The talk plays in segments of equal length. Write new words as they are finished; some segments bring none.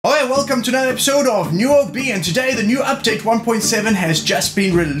welcome to another episode of New OB, and today the new update 1.7 has just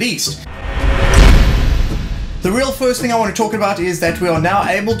been released. The real first thing I want to talk about is that we are now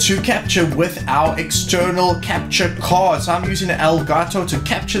able to capture with our external capture card. So I'm using an elgato to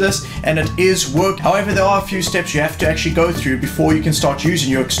capture this, and it is working. However, there are a few steps you have to actually go through before you can start using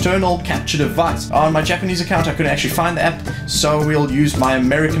your external capture device. On my Japanese account, I couldn't actually find the app, so we'll use my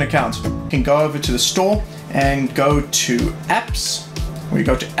American account. You can go over to the store and go to apps. When you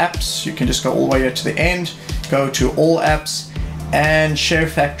go to apps, you can just go all the way here to the end, go to all apps, and Share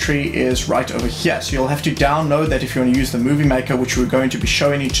Factory is right over here. So you'll have to download that if you want to use the movie maker, which we're going to be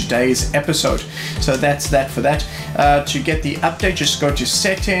showing in today's episode. So that's that for that. To get the update, just go to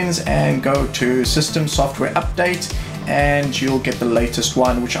settings and go to system software update, and you'll get the latest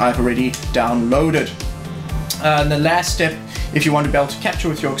one, which I've already downloaded. And the last step, if you want to be able to capture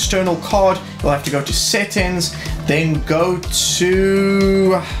with your external card, you'll have to go to settings, then go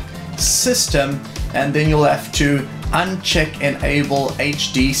to system, and then you'll have to uncheck enable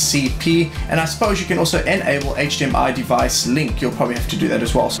HDCP, and I suppose you can also enable HDMI device link. You'll probably have to do that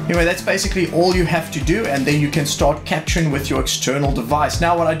as well. So anyway, that's basically all you have to do, and then you can start capturing with your external device.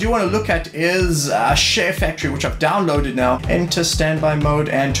 Now what I do want to look at is Share Factory, which I've downloaded now. Enter standby mode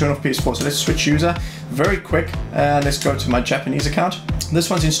and turn off PS4. So let's switch user very quick, and let's go to my Japanese account. This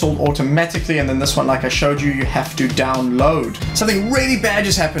one's installed automatically, and then this one, like I showed you, you have to download. Something really bad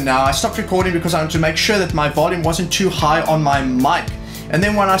just happened now. I stopped recording because I wanted to make sure that my volume wasn't too high on my mic. And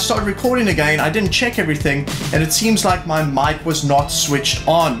then when I started recording again, I didn't check everything, and it seems like my mic was not switched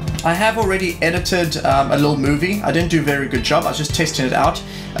on. I have already edited a little movie. I didn't do a very good job. I was just testing it out,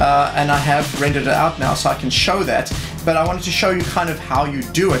 and I have rendered it out now, so I can show that. But I wanted to show you kind of how you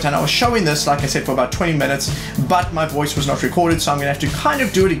do it. And I was showing this, like I said, for about 20 minutes, but my voice was not recorded, so I'm gonna have to kind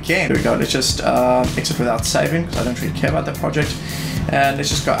of do it again. Here we go, let's just exit without saving, because I don't really care about that project. And let's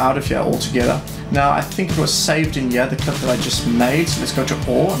just go out of here altogether. Now, I think it was saved in here, the clip that I just made. So let's go to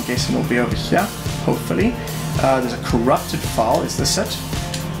all. I'm guessing it'll be over here, hopefully. There's a corrupted file. Is this it?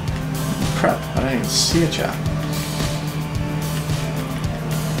 Crap, I don't even see it here.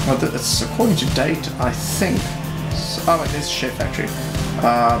 Well, it's according to date, I think. So, oh, wait, there's Share Factory.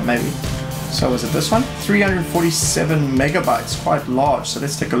 Maybe. So is it this one? 347 megabytes, quite large. So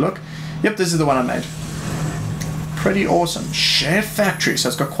let's take a look. Yep, this is the one I made. Pretty awesome. Share Factory. So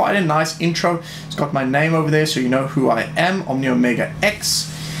it's got quite a nice intro. It's got my name over there, so you know who I am, Omni Omega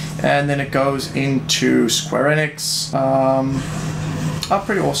X. And then it goes into Square Enix.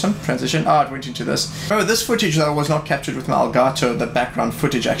 Pretty awesome transition. It went into this. Remember, this footage though was not captured with my Elgato. The background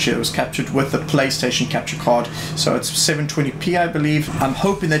footage actually, it was captured with the PlayStation capture card. So it's 720p, I believe. I'm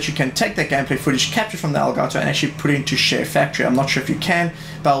hoping that you can take that gameplay footage captured from the Elgato and actually put it into Share Factory. I'm not sure if you can,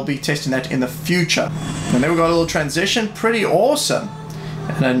 but I'll be testing that in the future. And then we got a little transition. Pretty awesome.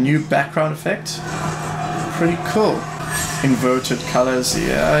 And a new background effect. Pretty cool. Inverted colors.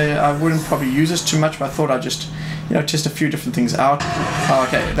 Yeah, I wouldn't probably use this too much, but I thought I'd just, you know, test a few different things out.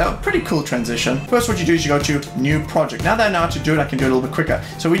 Okay, that was a pretty cool transition. First, what you do is you go to new project. Now that I know how to do it, I can do it a little bit quicker.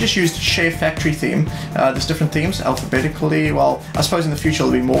 So we just used Share Factory theme. There's different themes alphabetically. Well, I suppose in the future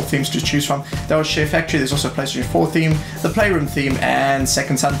there'll be more themes to choose from. That was Share Factory. There's also a PlayStation 4 theme, the Playroom theme, and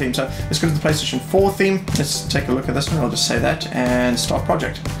Second Son theme. So let's go to the PlayStation 4 theme. Let's take a look at this one. I'll just say that and start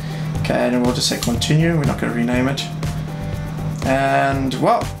project. Okay, and then we'll just say continue. We're not going to rename it. And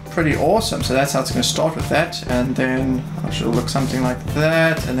well, pretty awesome. So that's how it's going to start with that, and then I should look something like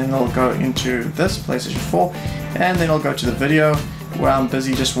that, and then I'll go into this PlayStation 4, and then I'll go to the video where I'm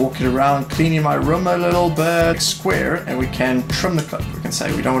busy just walking around cleaning my room a little bit. Square, and we can trim the clip. We can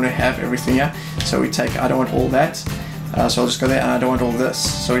say we don't want to have everything here, so we take, I don't want all that, so I'll just go there, and I don't want all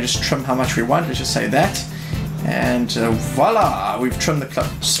this, so we just trim how much we want. Let's just say that, and voila, we've trimmed the clip.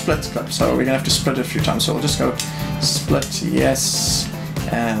 Split clip, so we're gonna have to split it a few times, so we'll just go split, yes,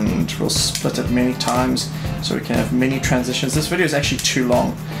 and we'll split it many times so we can have many transitions. This video is actually too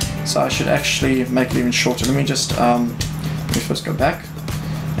long, so I should actually make it even shorter. Let me just let me first go back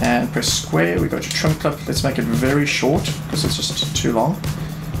and press square. We go to trim clip. Let's make it very short because it's just too long.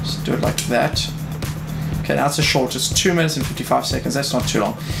 Just do it like that. Okay, now it's a short, it's 2 minutes and 55 seconds. That's not too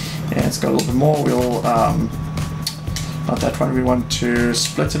long. Yeah, let's go a little bit more. We'll not that one, we want to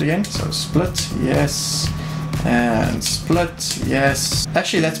split it again, so split, yes, and split, yes.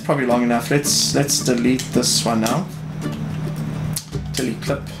 Actually, that's probably long enough. Let's delete this one now. Delete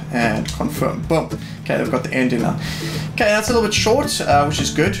clip and confirm. Boom. Okay, Okay, they've got the end in now. Okay, that's a little bit short, which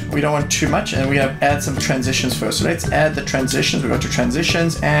is good. We don't want too much, and we have add some transitions first. So let's add the transitions. We go to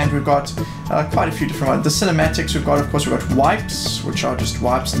transitions, and we've got quite a few different ones. The cinematics we've got, of course, we've got wipes, which are just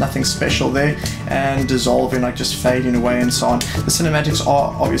wipes, nothing special there, and dissolving, like just fading away and so on. The cinematics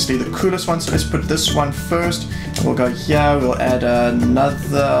are obviously the coolest one, so let's put this one first. And we'll go here, we'll add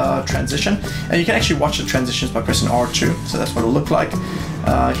another transition, and you can actually watch the transitions by pressing R2, so that's what it'll look like.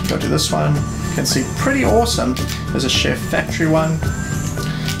 You can go to this one, you can see pretty awesome. There's a Chef Factory one.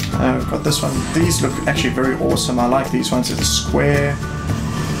 We've got this one. These look actually very awesome. I like these ones. There's a square.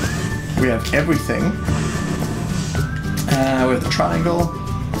 We have everything. We have the triangle.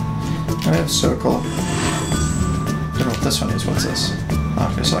 We have a circle. I don't know what this one is. What's this?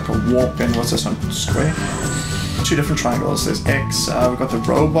 Okay, it's like a warp in. What's this one? Square. Two different triangles. There's X. We've got the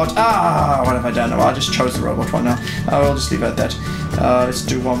robot. What have I done? I just chose the robot one now. I'll just leave it at that. Let's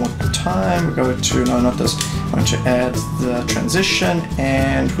do one more time. We go to, no, not this. I'm going to add the transition,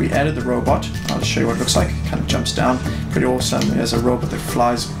 and we added the robot. I'll just show you what it looks like. It kind of jumps down. Pretty awesome. There's a robot that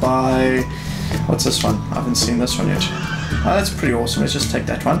flies by. What's this one? I haven't seen this one yet. That's pretty awesome. Let's just take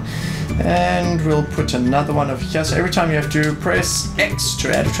that one. And we'll put another one over here. So every time you have to press X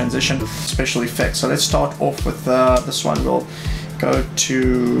to add a transition, special effects. So let's start off with this one. We'll go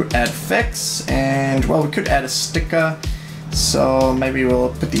to add effects, and well, we could add a sticker. So maybe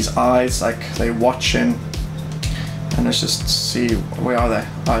we'll put these eyes like they're watching, and let's just see, where are they?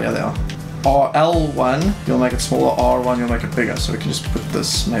 Oh yeah, they are. L1, you'll make it smaller, R1, you'll make it bigger. So we can just put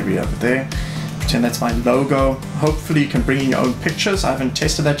this maybe over there. Pretend that's my logo. Hopefully you can bring in your own pictures. I haven't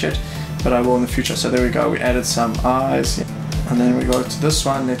tested that yet, but I will in the future. So there we go, we added some eyes. And then we go to this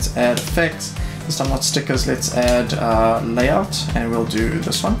one, let's add effects. This time not stickers, let's add layout, and we'll do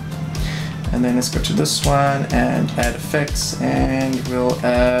this one. And then let's go to this one and add effects, and we'll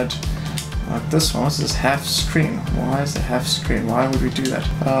add like this one. What's this? Half screen. Why is it half screen? Why would we do that?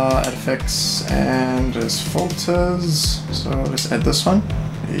 Add effects, and there's filters. So let's add this one.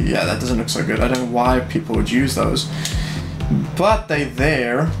 Yeah, that doesn't look so good. I don't know why people would use those, but they're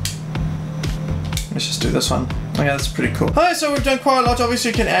there. Let's just do this one. Okay, that's pretty cool. Alright, so we've done quite a lot.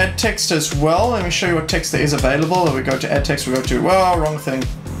 Obviously you can add text as well. Let me show you what text there is available. We go to add text, we go to, well, wrong thing.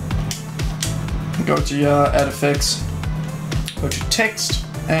 Go to add effects, go to text,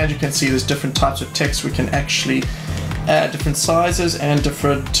 and you can see there's different types of text. We can actually add different sizes and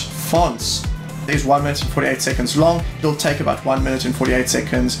different fonts. It's 1 minute and 48 seconds long. It'll take about 1 minute and 48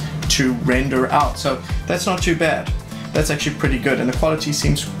 seconds to render out. So that's not too bad. That's actually pretty good, and the quality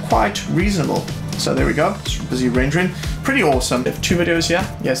seems quite reasonable. So there we go, it's busy rendering. Pretty awesome. We have two videos here.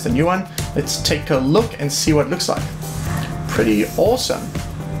 Here's the new one. Let's take a look and see what it looks like. Pretty awesome.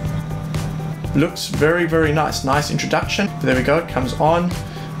 Looks very, very nice. Nice introduction. There we go, it comes on.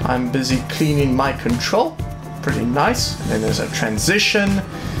 I'm busy cleaning my control. Pretty nice. And then there's a transition,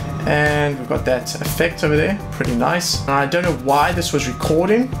 and we've got that effect over there. Pretty nice. I don't know why this was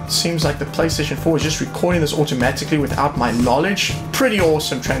recording. It seems like the PlayStation 4 is just recording this automatically without my knowledge. Pretty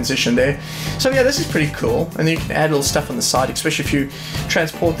awesome transition there. So yeah, this is pretty cool. And then you can add little stuff on the side, especially if you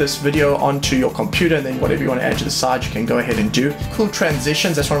transport this video onto your computer, and then whatever you want to add to the side, you can go ahead and do. Cool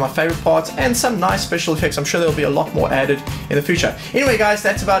transitions, that's one of my favorite parts, and some nice special effects. I'm sure there'll be a lot more added in the future. Anyway guys,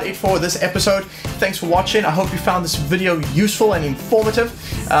 that's about it for this episode. Thanks for watching. I hope you found this video useful and informative.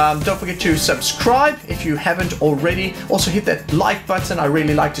 Don't forget to subscribe if you haven't already. Also hit that like button. I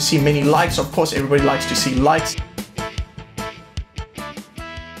really like to see many likes. Of course, everybody likes to see likes.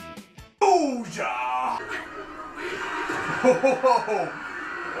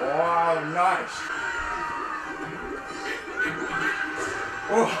 Wow, nice.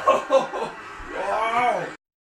 Wow.